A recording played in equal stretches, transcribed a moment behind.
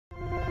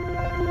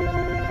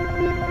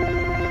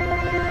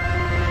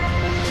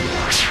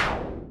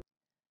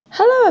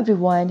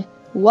everyone,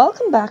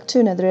 welcome back to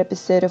another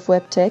episode of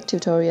Webtech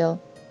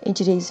Tutorial. In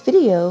today's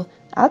video,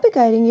 I'll be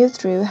guiding you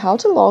through how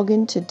to log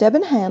into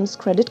Debenhams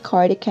credit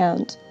card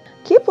account.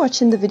 Keep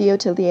watching the video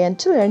till the end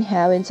to learn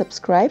how and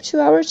subscribe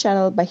to our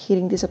channel by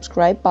hitting the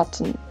subscribe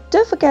button.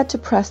 Don't forget to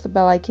press the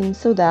bell icon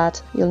so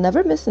that you'll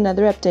never miss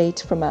another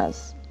update from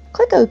us.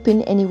 Click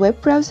open any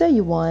web browser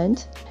you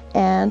want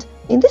and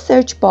in the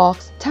search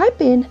box type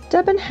in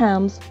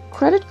Debenhams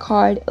credit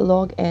card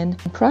login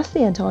and press the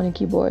enter on your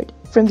keyboard.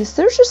 From the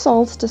search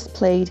results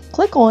displayed,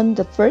 click on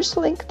the first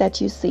link that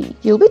you see.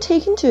 You'll be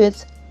taken to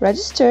its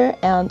register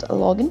and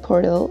login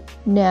portal.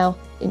 Now,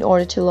 in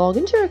order to log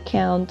into your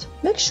account,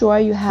 make sure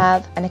you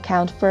have an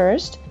account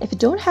first. If you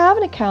don't have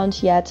an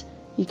account yet,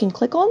 you can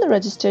click on the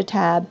register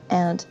tab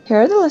and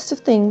here are the list of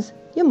things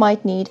you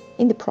might need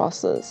in the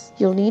process.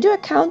 You'll need your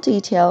account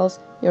details,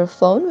 your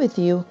phone with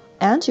you,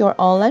 and your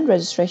online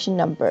registration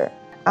number.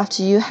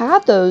 After you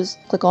have those,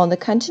 click on the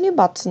continue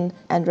button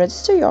and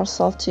register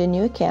yourself to a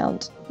new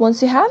account.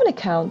 Once you have an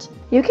account,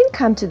 you can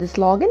come to this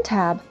login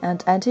tab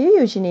and enter your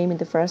username in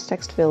the first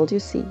text field you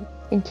see.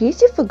 In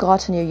case you've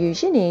forgotten your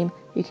username,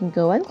 you can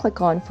go and click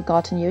on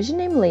Forgotten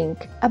Username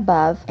link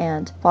above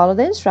and follow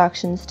the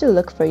instructions to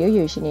look for your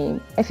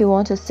username. If you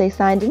want to stay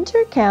signed into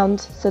your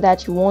account so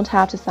that you won't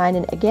have to sign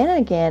in again and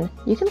again,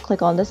 you can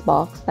click on this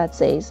box that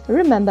says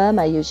Remember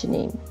my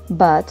username.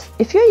 But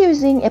if you're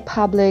using a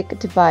public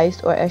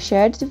device or a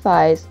shared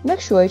device,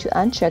 make sure to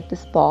uncheck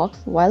this box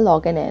while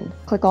logging in.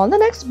 Click on the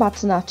next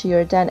button after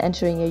you're done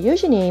entering your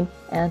username,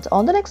 and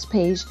on the next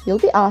page, you'll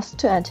be asked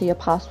to enter your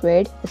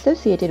password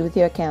associated with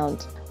your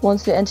account.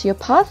 Once you enter your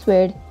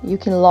password, you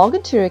can log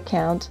into your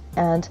account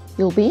and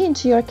you'll be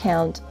into your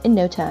account in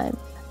no time.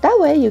 That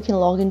way you can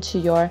log into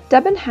your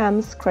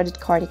Debenhams credit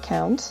card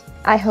account.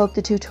 I hope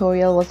the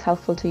tutorial was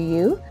helpful to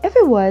you. If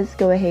it was,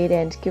 go ahead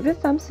and give it a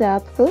thumbs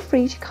up. Feel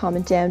free to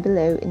comment down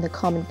below in the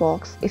comment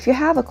box if you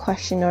have a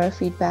question or a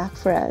feedback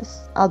for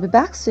us. I'll be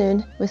back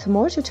soon with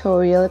more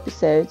tutorial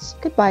episodes.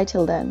 Goodbye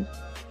till then.